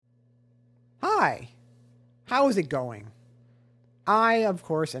Hi, how is it going? I, of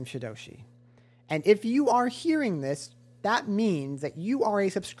course, am Shidoshi. And if you are hearing this, that means that you are a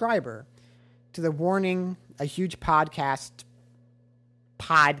subscriber to the Warning a Huge podcast.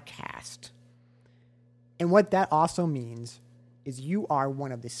 And what that also means is you are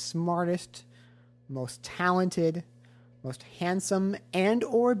one of the smartest, most talented, most handsome, and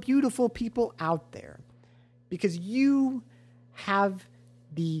or beautiful people out there. Because you have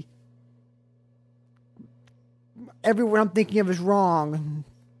everyone I'm thinking of is wrong,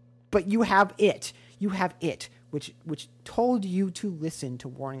 but you have it. You have it, which told you to listen to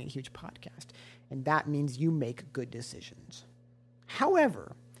Warning a Huge podcast. And that means you make good decisions.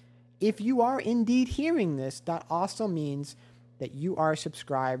 However, if you are indeed hearing this, that also means that you are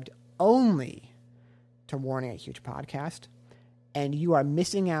subscribed only to Warning a Huge podcast, and you are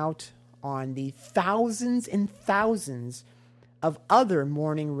missing out on the thousands and thousands of other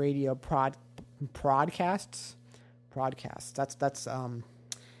morning radio broadcasts. That's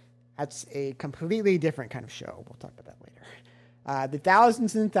a completely different kind of show. We'll talk about that later. The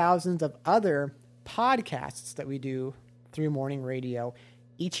thousands and thousands of other podcasts that we do through morning radio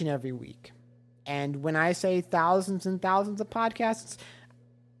each and every week. And when I say thousands and thousands of podcasts,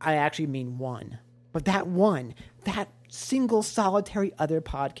 I actually mean one. But that single solitary other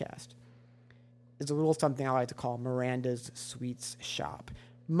podcast is a little something I like to call Miranda's Sweets Shop.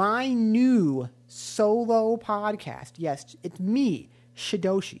 My new solo podcast. Yes, it's me,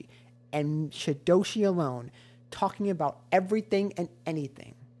 Shidoshi, and Shidoshi alone, talking about everything and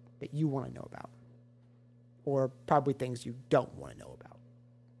anything that you want to know about. Or probably things you don't want to know about.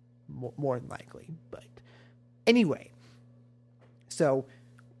 More than likely. But anyway, so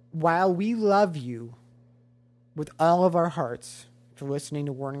while we love you with all of our hearts for listening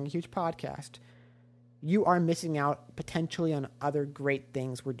to Warning a Huge podcast, you are missing out potentially on other great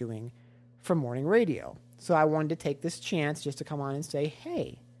things we're doing for morning radio. So I wanted to take this chance just to come on and say,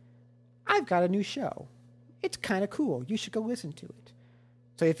 hey, I've got a new show. It's kind of cool. You should go listen to it.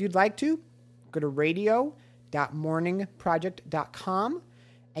 So if you'd like to, go to radio.morningproject.com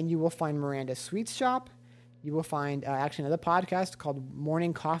and you will find Miranda's Sweets Shop. You will find actually another podcast called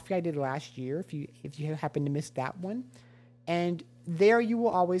Morning Coffee I did last year, if you happen to miss that one. And there you will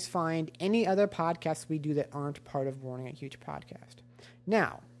always find any other podcasts we do that aren't part of Warning a Huge podcast.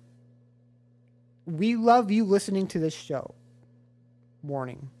 Now, we love you listening to this show,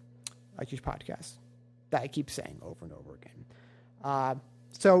 Warning a Huge podcast, that I keep saying over and over again.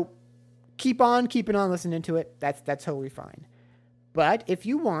 So keep on keeping on listening to it. That's totally fine. But if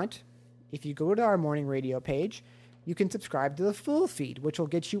you want, if you go to our morning radio page, you can subscribe to the full feed, which will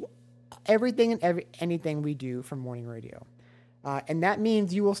get you everything and anything we do from morning radio. And that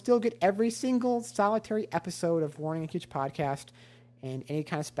means you will still get every single solitary episode of Warning a Huge podcast and any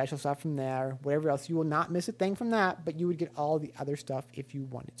kind of special stuff from there, whatever else. You will not miss a thing from that, but you would get all the other stuff if you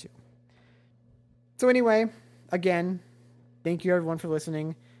wanted to. So anyway, again, thank you everyone for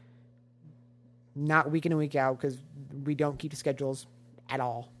listening. Not week in and week out, because we don't keep the schedules at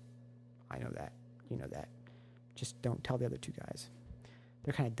all. I know that. You know that. Just don't tell the other two guys.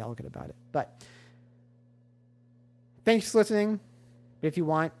 They're kind of delicate about it. But thanks for listening. If you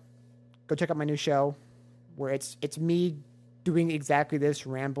want, go check out my new show where it's me doing exactly this,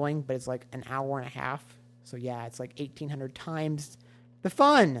 rambling, but it's like an hour and a half. So yeah, it's like 1,800 times the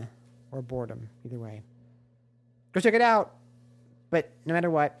fun or boredom. Either way. Go check it out. But no matter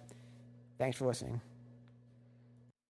what, thanks for listening.